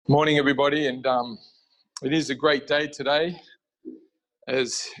Morning, everybody, and it is a great day today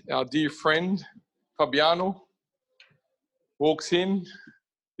as our dear friend Fabiano walks in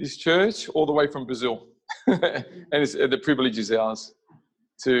this church all the way from Brazil. And the privilege is ours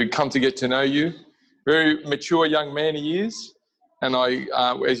to come to get to know you. Very mature young man he is, and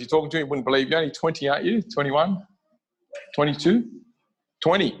as you're talking to him, you wouldn't believe you're only 20, aren't you? 21? 22?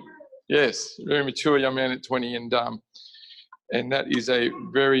 20. Yes, very mature young man at 20, and that is a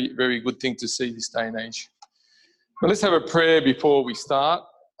very, very good thing to see this day and age. But let's have a prayer before we start.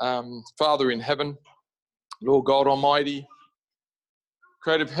 Father in heaven, Lord God Almighty,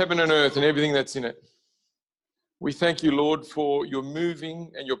 creator of heaven and earth and everything that's in it, we thank you, Lord, for your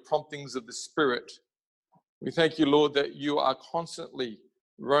moving and your promptings of the Spirit. We thank you, Lord, that you are constantly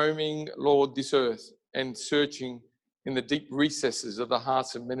roaming, Lord, this earth and searching in the deep recesses of the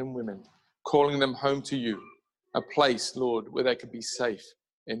hearts of men and women, calling them home to you. A place, Lord, where they could be safe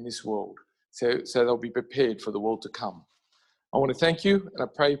in this world, so they'll be prepared for the world to come. I want to thank you, and I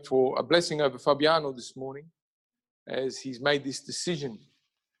pray for a blessing over Fabiano this morning as he's made this decision.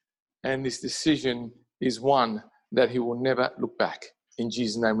 And this decision is one that he will never look back. In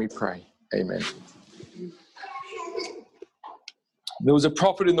Jesus' name we pray. Amen. There was a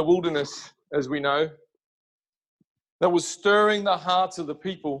prophet in the wilderness, as we know, that was stirring the hearts of the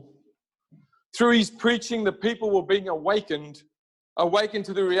people. Through his preaching, the people were being awakened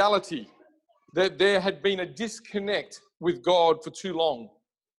to the reality that there had been a disconnect with God for too long.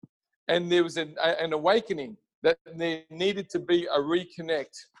 And there was an awakening that there needed to be a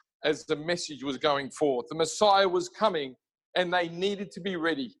reconnect as the message was going forth. The Messiah was coming and they needed to be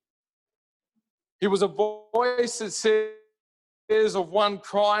ready. He was a voice that says of one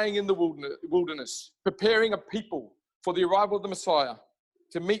crying in the wilderness, preparing a people for the arrival of the Messiah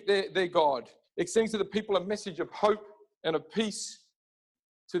to meet their God. Extending to the people a message of hope and of peace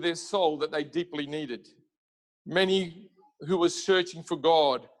to their soul that they deeply needed. Many who were searching for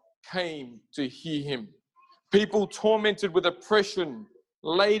God came to hear him. People tormented with oppression,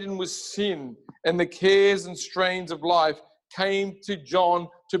 laden with sin, and the cares and strains of life came to John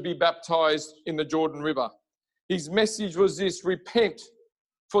to be baptized in the Jordan River. His message was this: repent,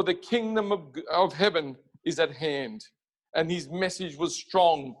 for the kingdom of heaven is at hand. And his message was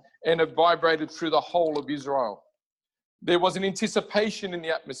strong, and it vibrated through the whole of Israel. There was an anticipation in the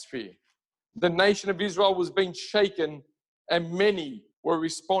atmosphere. The nation of Israel was being shaken, and many were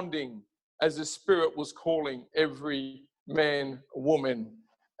responding as the Spirit was calling every man, woman,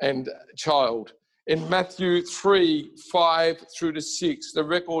 and child. In Matthew 3:5-6, the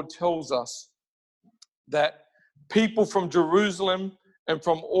record tells us that people from Jerusalem and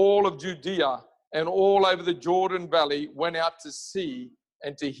from all of Judea and all over the Jordan Valley went out to see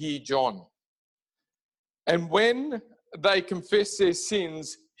and to hear John. And when they confessed their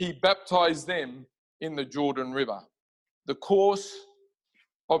sins, he baptized them in the Jordan River. The course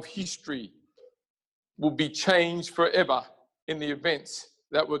of history will be changed forever in the events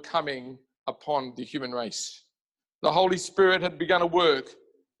that were coming upon the human race. The Holy Spirit had begun a work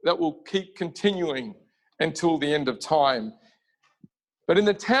that will keep continuing until the end of time. But in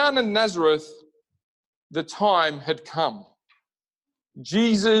the town of Nazareth, the time had come.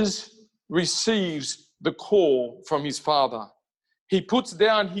 Jesus receives the call from his Father. He puts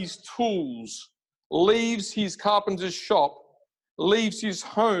down his tools, leaves his carpenter's shop, leaves his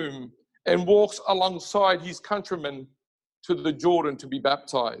home, and walks alongside his countrymen to the Jordan to be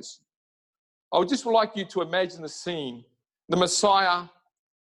baptized. I would just like you to imagine the scene. The Messiah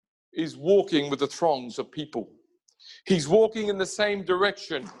is walking with the throngs of people. He's walking in the same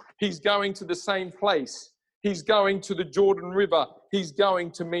direction. He's going to the same place. He's going to the Jordan River. He's going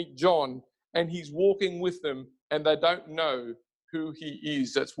to meet John, and he's walking with them, and they don't know who he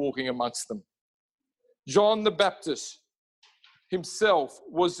is that's walking amongst them. John the Baptist himself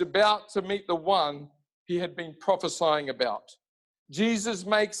was about to meet the one he had been prophesying about. Jesus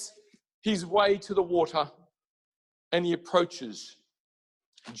makes his way to the water, and he approaches.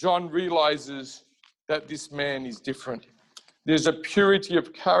 John realizes that this man is different. There's a purity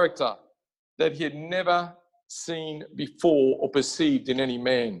of character that he had never seen before or perceived in any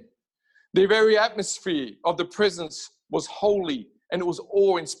man. The very atmosphere of the presence was holy, and it was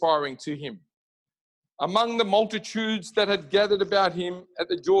awe-inspiring to him. Among the multitudes that had gathered about him at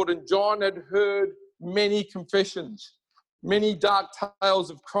the Jordan, John had heard many confessions, many dark tales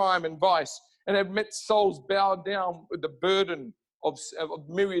of crime and vice, and had met souls bowed down with the burden of a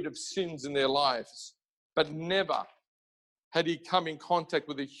myriad of sins in their lives. But never had he come in contact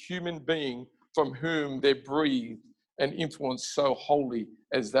with a human being from whom there breathed an influence so holy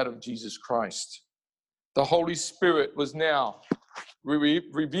as that of Jesus Christ. The Holy Spirit was now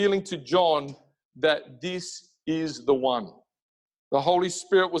revealing to John that this is the one. The Holy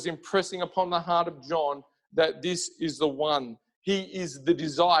Spirit was impressing upon the heart of John that this is the one. He is the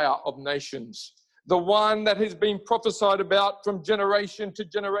desire of nations, the one that has been prophesied about from generation to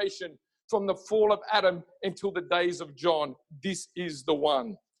generation, from the fall of Adam until the days of John. This is the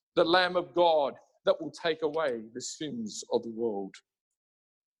one, the Lamb of God that will take away the sins of the world.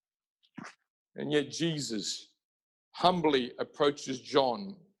 And yet Jesus humbly approaches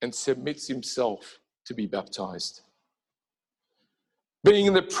John and submits himself to be baptized. Being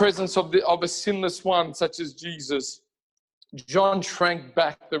in the presence of a sinless one such as Jesus, John shrank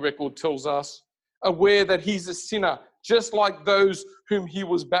back, the record tells us, aware that he's a sinner, just like those whom he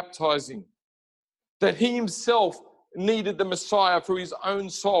was baptizing, that he himself needed the Messiah for his own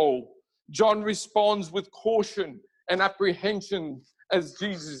soul. John responds with caution and apprehension as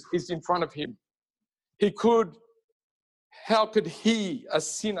Jesus is in front of him. How could he, a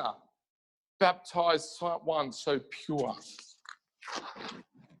sinner, baptize someone so pure?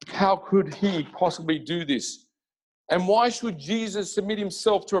 How could he possibly do this? And why should Jesus submit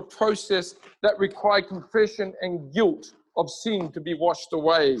himself to a process that required confession and guilt of sin to be washed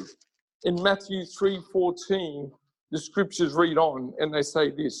away? In Matthew 3:14, the scriptures read on and they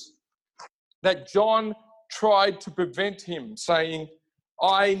say this, that John tried to prevent him, saying,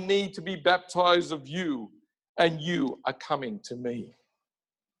 I need to be baptized of you, and you are coming to me.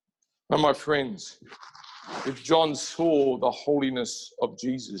 Now, my friends, if John saw the holiness of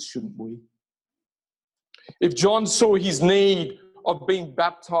Jesus, shouldn't we? If John saw his need of being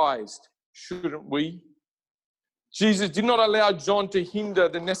baptized, shouldn't we? Jesus did not allow John to hinder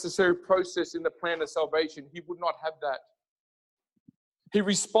the necessary process in the plan of salvation. He would not have that. He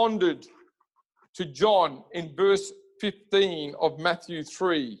responded to John in verse 15 of Matthew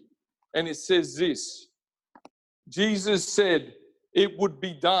 3, and it says this, Jesus said, it would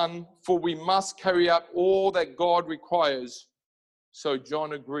be done, for we must carry out all that God requires. So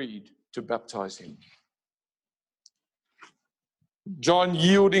John agreed to baptize him. John,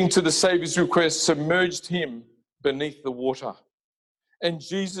 yielding to the Savior's request, submerged him beneath the water. And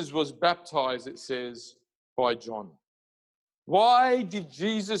Jesus was baptized, it says, by John. Why did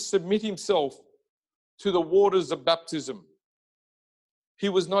Jesus submit himself to the waters of baptism? He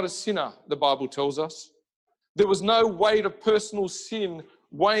was not a sinner, the Bible tells us. There was no weight of personal sin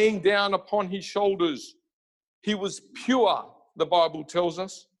weighing down upon his shoulders. He was pure, the Bible tells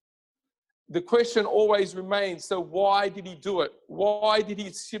us. The question always remains, so why did he do it? Why did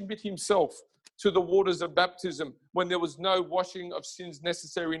he submit himself to the waters of baptism when there was no washing of sins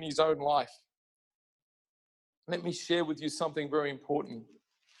necessary in his own life? Let me share with you something very important.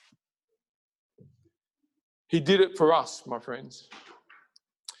 He did it for us, my friends.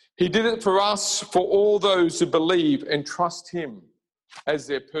 He did it for us, for all those who believe and trust him as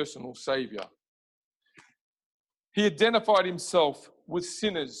their personal Savior. He identified himself with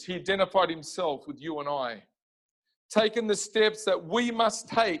sinners. He identified himself with you and I, taking the steps that we must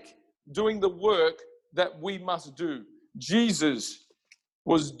take, doing the work that we must do. Jesus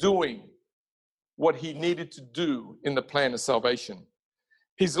was doing what he needed to do in the plan of salvation.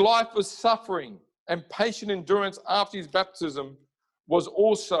 His life was suffering and patient endurance after his baptism was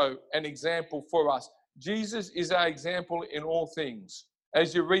also an example for us. Jesus is our example in all things.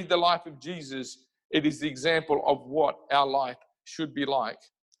 As you read the life of Jesus, it is the example of what our life should be like.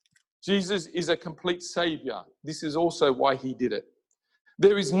 Jesus is a complete Savior. This is also why he did it.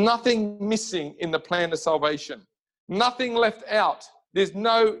 There is nothing missing in the plan of salvation. Nothing left out. There's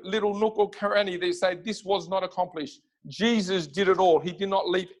no little nook or cranny that say this was not accomplished. Jesus did it all. He did not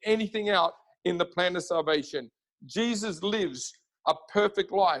leave anything out in the plan of salvation. Jesus lives a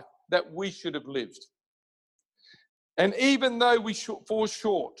perfect life that we should have lived. And even though we fall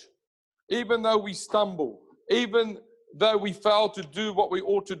short, even though we stumble, even though we fail to do what we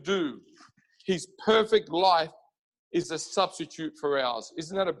ought to do, his perfect life is a substitute for ours.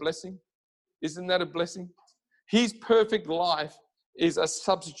 Isn't that a blessing? Isn't that a blessing? His perfect life is a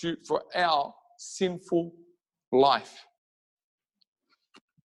substitute for our sinful life.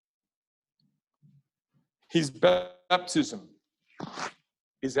 His baptism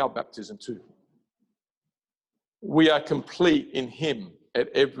is our baptism too. We are complete in him at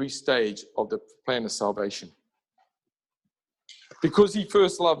every stage of the plan of salvation. Because he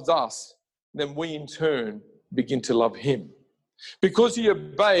first loved us, then we in turn begin to love him. Because he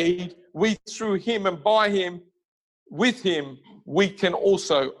obeyed, we through him and by him, with him, we can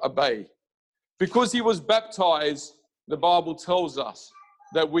also obey. Because he was baptized, the Bible tells us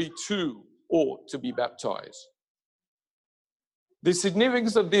that we too ought to be baptized. The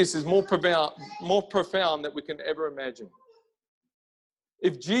significance of this is more profound than we can ever imagine.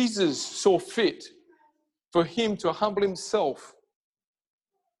 If Jesus saw fit for him to humble himself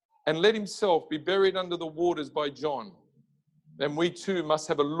and let himself be buried under the waters by John, then we too must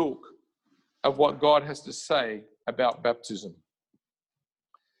have a look at what God has to say about baptism.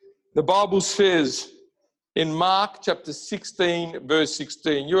 The Bible says in Mark chapter 16, verse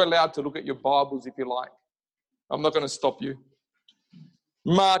 16, you're allowed to look at your Bibles if you like. I'm not going to stop you.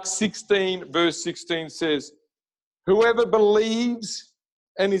 Mark 16, verse 16 says, whoever believes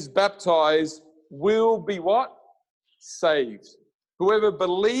and is baptized will be what? Saved. Whoever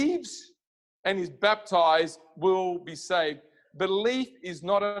believes and is baptized will be saved. Belief is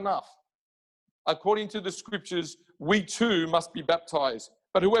not enough. According to the scriptures, we too must be baptized.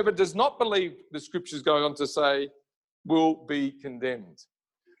 But whoever does not believe, the scriptures go on to say, will be condemned.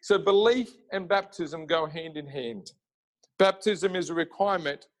 So belief and baptism go hand in hand. Baptism is a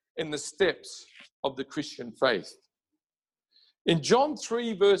requirement in the steps of the Christian faith. In John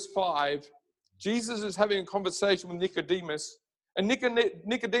 3, verse 5, Jesus is having a conversation with Nicodemus, and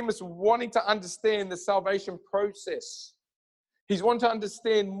Nicodemus wanting to understand the salvation process. He's wanting to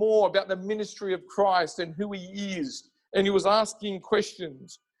understand more about the ministry of Christ and who he is, and he was asking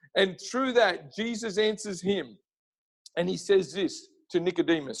questions. And through that, Jesus answers him, and he says this to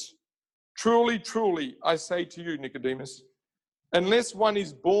Nicodemus, truly, truly, I say to you, Nicodemus, unless one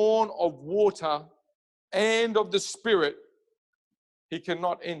is born of water and of the Spirit, he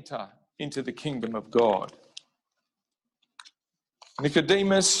cannot enter into the kingdom of God. To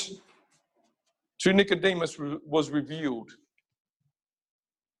Nicodemus was revealed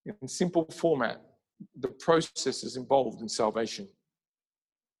in simple format the processes involved in salvation.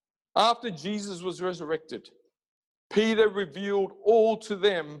 After Jesus was resurrected, Peter revealed all to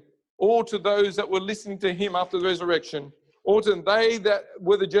them, all to those that were listening to him after the resurrection, all to them, they that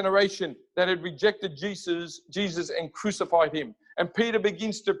were the generation that had rejected Jesus and crucified him. And Peter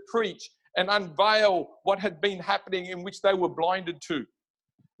begins to preach and unveil what had been happening in which they were blinded to.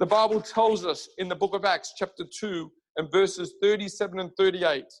 The Bible tells us in the book of Acts, chapter 2, and verses 37 and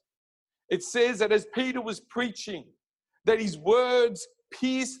 38, it says that as Peter was preaching, that his words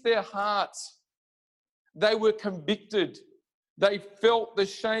pierced their hearts. They were convicted. They felt the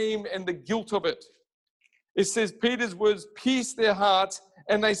shame and the guilt of it. It says Peter's words pierced their hearts,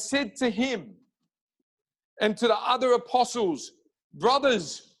 and they said to him and to the other apostles,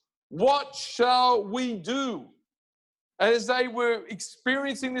 brothers, what shall we do? As they were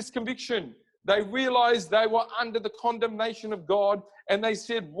experiencing this conviction, they realized they were under the condemnation of God, and they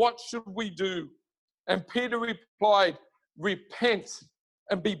said, what should we do? And Peter replied, repent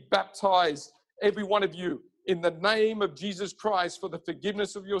and be baptized, every one of you, in the name of Jesus Christ for the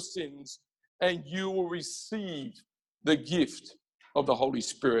forgiveness of your sins, and you will receive the gift of the Holy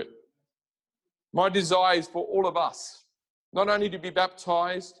Spirit. My desire is for all of us, not only to be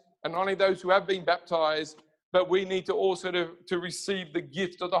baptized, and not only those who have been baptized, but we need to also to receive the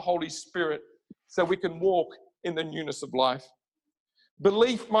gift of the Holy Spirit so we can walk in the newness of life.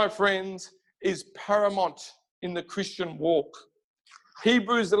 Belief, my friends, is paramount in the Christian walk.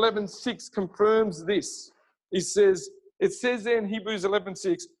 Hebrews 11:6 confirms this. It says there in Hebrews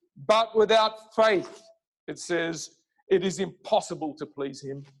 11:6, but without faith, it says, it is impossible to please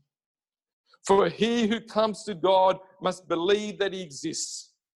him. For he who comes to God must believe that he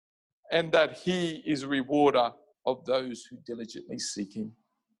exists and that he is a rewarder of those who diligently seek him.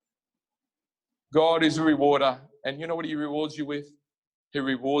 God is a rewarder, and you know what he rewards you with? He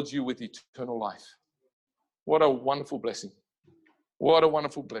rewards you with eternal life. What a wonderful blessing. What a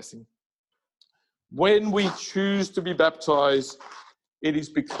wonderful blessing. When we choose to be baptized, it is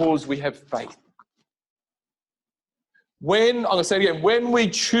because we have faith. I'm going to say it again, when we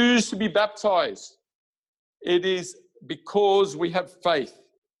choose to be baptized, it is because we have faith.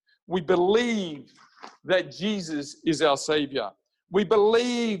 We believe that Jesus is our Savior. We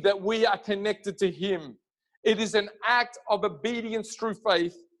believe that we are connected to him. It is an act of obedience through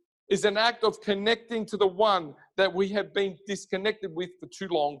faith. It's an act of connecting to the one that we have been disconnected with for too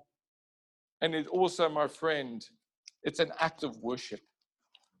long. And it also, my friend, it's an act of worship.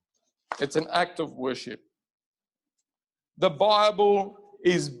 It's an act of worship. The Bible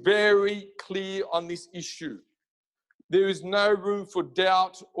is very clear on this issue. There is no room for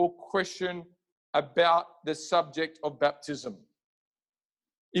doubt or question about the subject of baptism.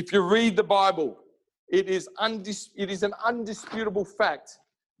 If you read the Bible, it is an undisputable fact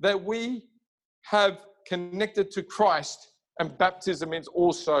that we have connected to Christ, and baptism is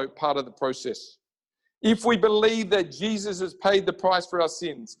also part of the process. If we believe that Jesus has paid the price for our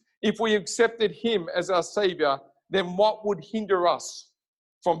sins, if we accepted him as our Savior, then what would hinder us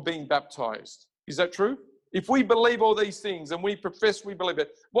from being baptized? Is that true? If we believe all these things and we profess we believe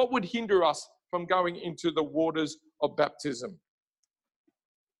it, what would hinder us from going into the waters of baptism?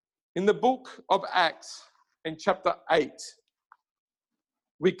 In the book of Acts, in chapter 8,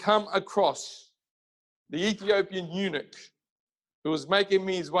 we come across the Ethiopian eunuch who was making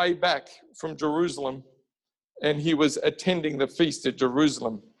his way back from Jerusalem, and he was attending the feast at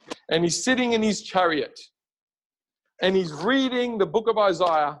Jerusalem. And he's sitting in his chariot, and he's reading the book of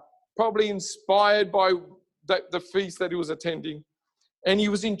Isaiah, probably inspired by the feast that he was attending. And he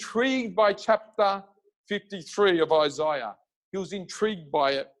was intrigued by chapter 53 of Isaiah. He was intrigued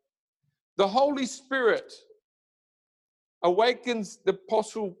by it. The Holy Spirit awakens the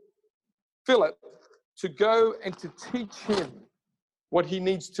Apostle Philip to go and to teach him what he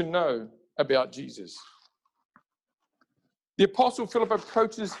needs to know about Jesus. The Apostle Philip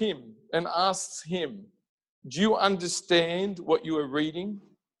approaches him and asks him, do you understand what you are reading?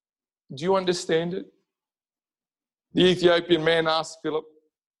 Do you understand it? The Ethiopian man asked Philip,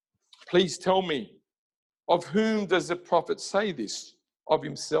 please tell me, of whom does the prophet say this? Of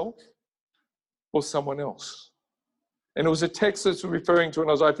himself or someone else? And it was a text that's referring to in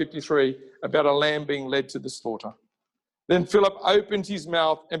Isaiah 53 about a lamb being led to the slaughter. Then Philip opened his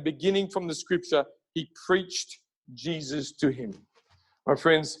mouth, and beginning from the scripture, he preached Jesus to him. My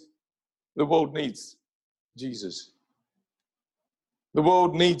friends, the world needs Jesus. The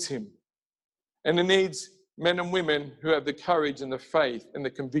world needs him. And it needs men and women who have the courage and the faith and the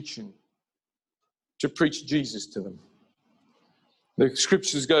conviction to preach Jesus to them. The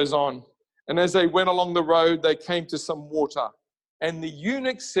scriptures goes on. And as they went along the road, they came to some water. And the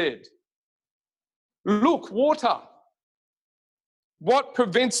eunuch said, look, water. What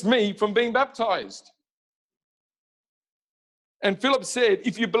prevents me from being baptized? And Philip said,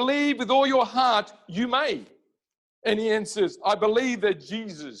 if you believe with all your heart, you may. And he answers, I believe that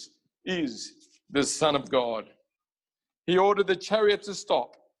Jesus is the Son of God. He ordered the chariot to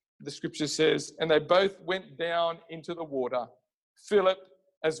stop, the scripture says, and they both went down into the water, Philip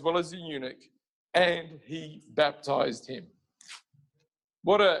as well as the eunuch, and he baptized him.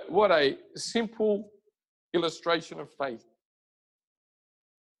 What a simple illustration of faith.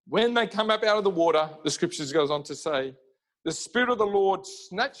 When they come up out of the water, the scriptures goes on to say, the Spirit of the Lord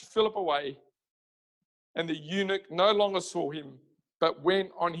snatched Philip away, and the eunuch no longer saw him, but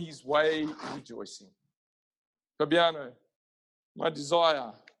went on his way rejoicing. Fabiano, my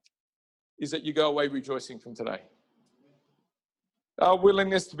desire is that you go away rejoicing from today. Our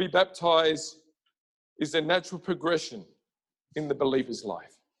willingness to be baptized is a natural progression in the believer's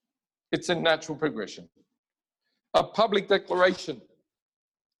life. It's a natural progression. A public declaration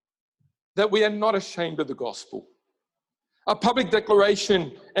that we are not ashamed of the gospel. A public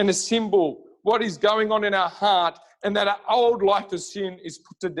declaration and a symbol, what is going on in our heart, and that our old life of sin is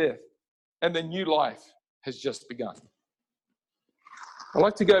put to death and the new life has just begun. I'd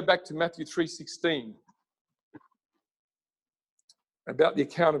like to go back to Matthew 3:16 about the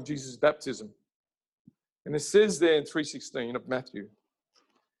account of Jesus' baptism. And it says there in 3:16 of Matthew,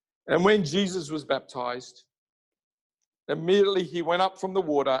 and when Jesus was baptized, immediately he went up from the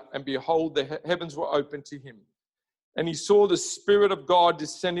water, and behold, the heavens were opened to him. And he saw the Spirit of God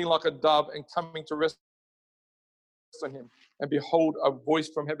descending like a dove and coming to rest on him. And behold, a voice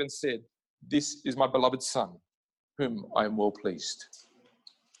from heaven said, this is my beloved Son, whom I am well pleased.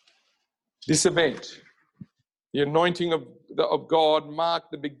 This event, the anointing of God,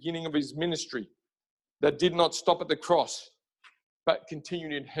 marked the beginning of his ministry that did not stop at the cross, but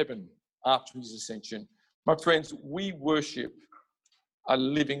continued in heaven after his ascension. My friends, we worship a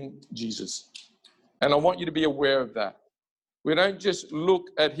living Jesus. And I want you to be aware of that. We don't just look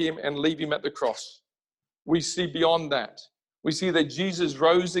at him and leave him at the cross. We see beyond that. We see that Jesus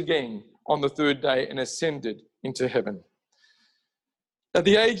rose again on the third day and ascended into heaven. At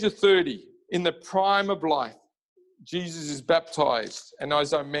the age of 30, in the prime of life, Jesus is baptized, and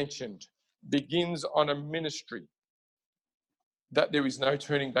as I mentioned, begins on a ministry that there is no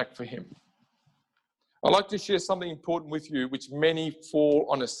turning back for him. I'd like to share something important with you, which many fall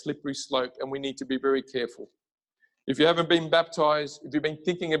on a slippery slope, and we need to be very careful. If you haven't been baptized, if you've been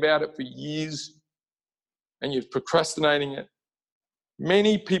thinking about it for years and you're procrastinating it,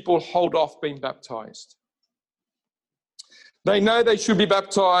 many people hold off being baptized. They know they should be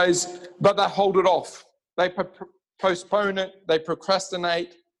baptized, but they hold it off. They postpone it, they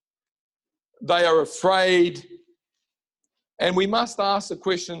procrastinate, they are afraid. And we must ask the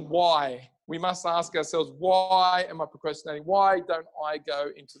question, why? We must ask ourselves, why am I procrastinating? Why don't I go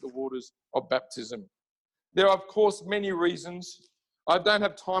into the waters of baptism? There are, of course, many reasons. I don't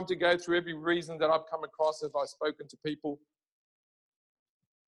have time to go through every reason that I've come across as I've spoken to people.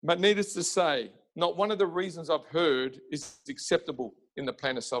 But needless to say, not one of the reasons I've heard is acceptable in the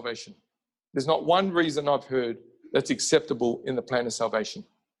plan of salvation. There's not one reason I've heard that's acceptable in the plan of salvation.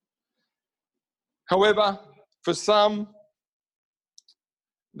 However, for some,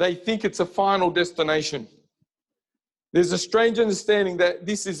 they think it's a final destination. There's a strange understanding that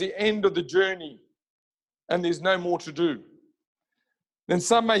this is the end of the journey and there's no more to do. Then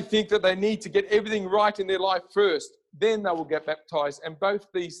some may think that they need to get everything right in their life first, then they will get baptized, and both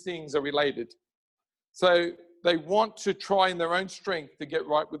these things are related. So they want to try in their own strength to get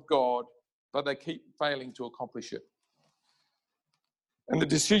right with God, but they keep failing to accomplish it. And the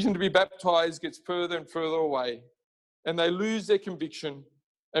decision to be baptized gets further and further away, and they lose their conviction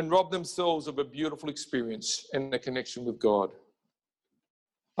and rob themselves of a beautiful experience and a connection with God.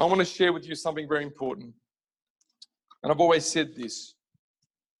 I want to share with you something very important. And I've always said this.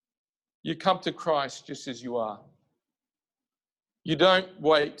 You come to Christ just as you are. You don't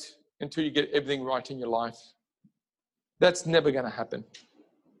wait until you get everything right in your life. That's never going to happen.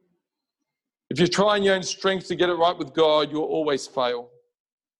 If you try in your own strength to get it right with God, you'll always fail.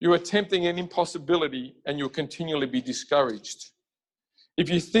 You're attempting an impossibility and you'll continually be discouraged. If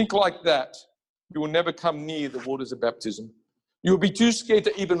you think like that, you will never come near the waters of baptism. You'll be too scared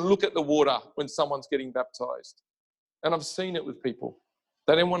to even look at the water when someone's getting baptized. And I've seen it with people.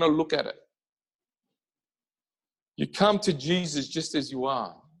 They don't want to look at it. You come to Jesus just as you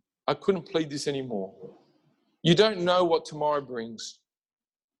are. I couldn't plead this anymore. You don't know what tomorrow brings.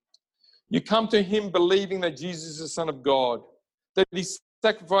 You come to him believing that Jesus is the Son of God, that he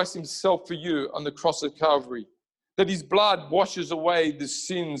sacrificed himself for you on the cross of Calvary, that his blood washes away the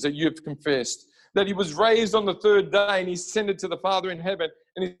sins that you have confessed, that he was raised on the third day and he ascended to the Father in heaven,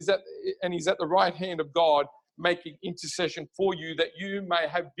 and he's at the right hand of God making intercession for you, that you may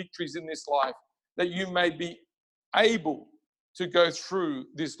have victories in this life, that you may be able to go through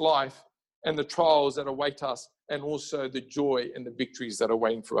this life and the trials that await us, and also the joy and the victories that are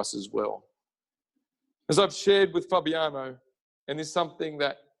waiting for us as well. As I've shared with Fabiano, and it's something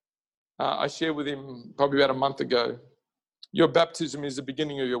that I shared with him probably about a month ago, your baptism is the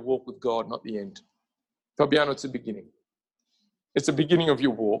beginning of your walk with God, not the end. Fabiano, it's the beginning. It's the beginning of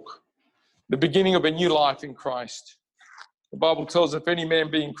your walk, the beginning of a new life in Christ. The Bible tells us, if any man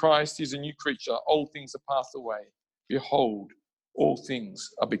be in Christ, he's a new creature. Old things are passed away. Behold, all things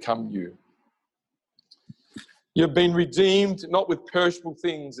are become new. You've been redeemed, not with perishable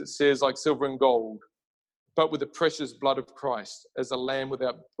things, it says, like silver and gold, but with the precious blood of Christ, as a lamb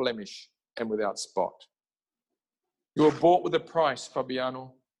without blemish and without spot. You were bought with a price,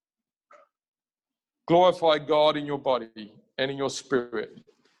 Fabiano. Glorify God in your body and in your spirit,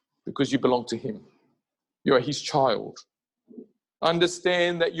 because you belong to him. You are his child.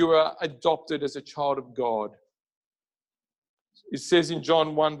 Understand that you are adopted as a child of God. It says in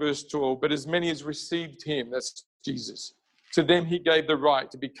John 1 verse 12, but as many as received him, that's Jesus, to them he gave the right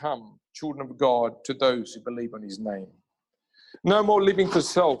to become children of God, to those who believe on his name. No more living for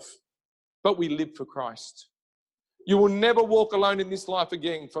self, but we live for Christ. You will never walk alone in this life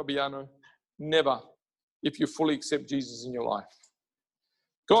again, Fabiano. Never, if you fully accept Jesus in your life.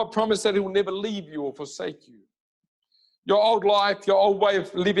 God promised that he will never leave you or forsake you. Your old life, your old way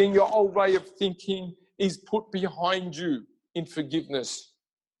of living, your old way of thinking is put behind you in forgiveness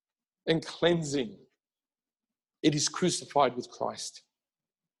and cleansing. It is crucified with Christ.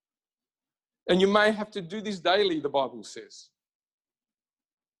 And you may have to do this daily, the Bible says.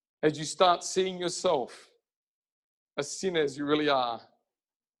 As you start seeing yourself as sinner as you really are,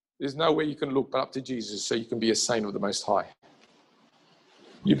 there's nowhere you can look but up to Jesus so you can be a saint of the Most High.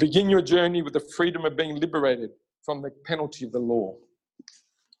 You begin your journey with the freedom of being liberated from the penalty of the law.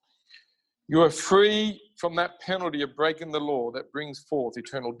 You are free from that penalty of breaking the law that brings forth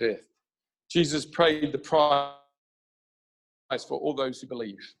eternal death. Jesus paid the price for all those who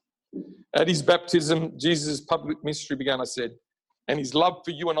believe. At his baptism, Jesus' public ministry began, I said, and his love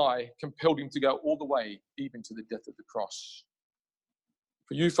for you and I compelled him to go all the way, even to the death of the cross.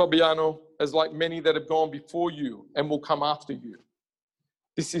 For you, Fabiano, as like many that have gone before you and will come after you,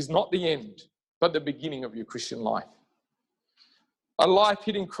 this is not the end, but the beginning of your Christian life. A life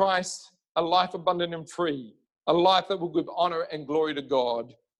hid in Christ, a life abundant and free, a life that will give honor and glory to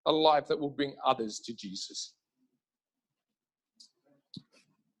God, a life that will bring others to Jesus.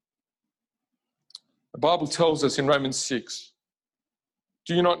 The Bible tells us in Romans 6,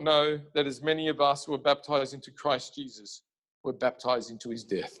 do you not know that as many of us who were baptized into Christ Jesus were baptized into his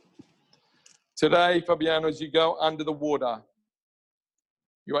death? Today, Fabiano, as you go under the water,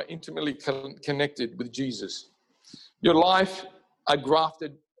 you are intimately connected with Jesus. Your life are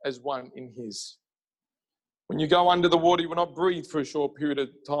grafted as one in his. When you go under the water, you will not breathe for a short period of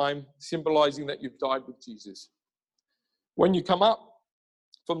time, symbolizing that you've died with Jesus. When you come up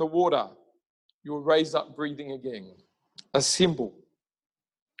from the water, you will raise up breathing again, a symbol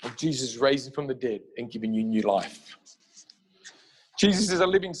of Jesus raising from the dead and giving you new life. Jesus is a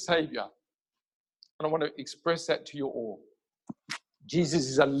living Savior, and I want to express that to you all. Jesus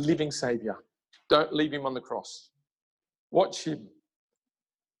is a living Savior. Don't leave him on the cross. Watch him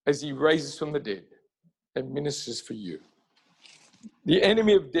as he raises from the dead and ministers for you. The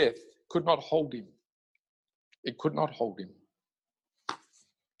enemy of death could not hold him. It could not hold him.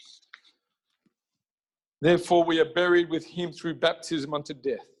 Therefore, we are buried with him through baptism unto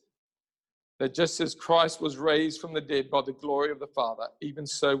death, that just as Christ was raised from the dead by the glory of the Father, even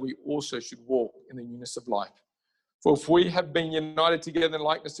so we also should walk in the newness of life. For if we have been united together in the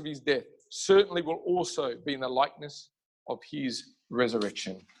likeness of his death, certainly will also be in the likeness of his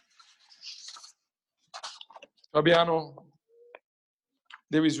resurrection. Fabiano,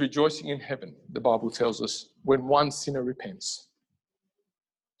 there is rejoicing in heaven, the Bible tells us, when one sinner repents.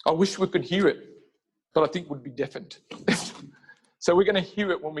 I wish we could hear it, but I think we'd be deafened. So we're going to hear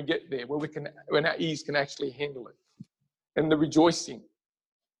it when we get there, when our ears can actually handle it. And the rejoicing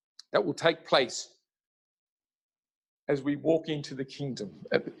that will take place as we walk into the kingdom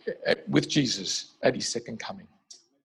with Jesus at his second coming.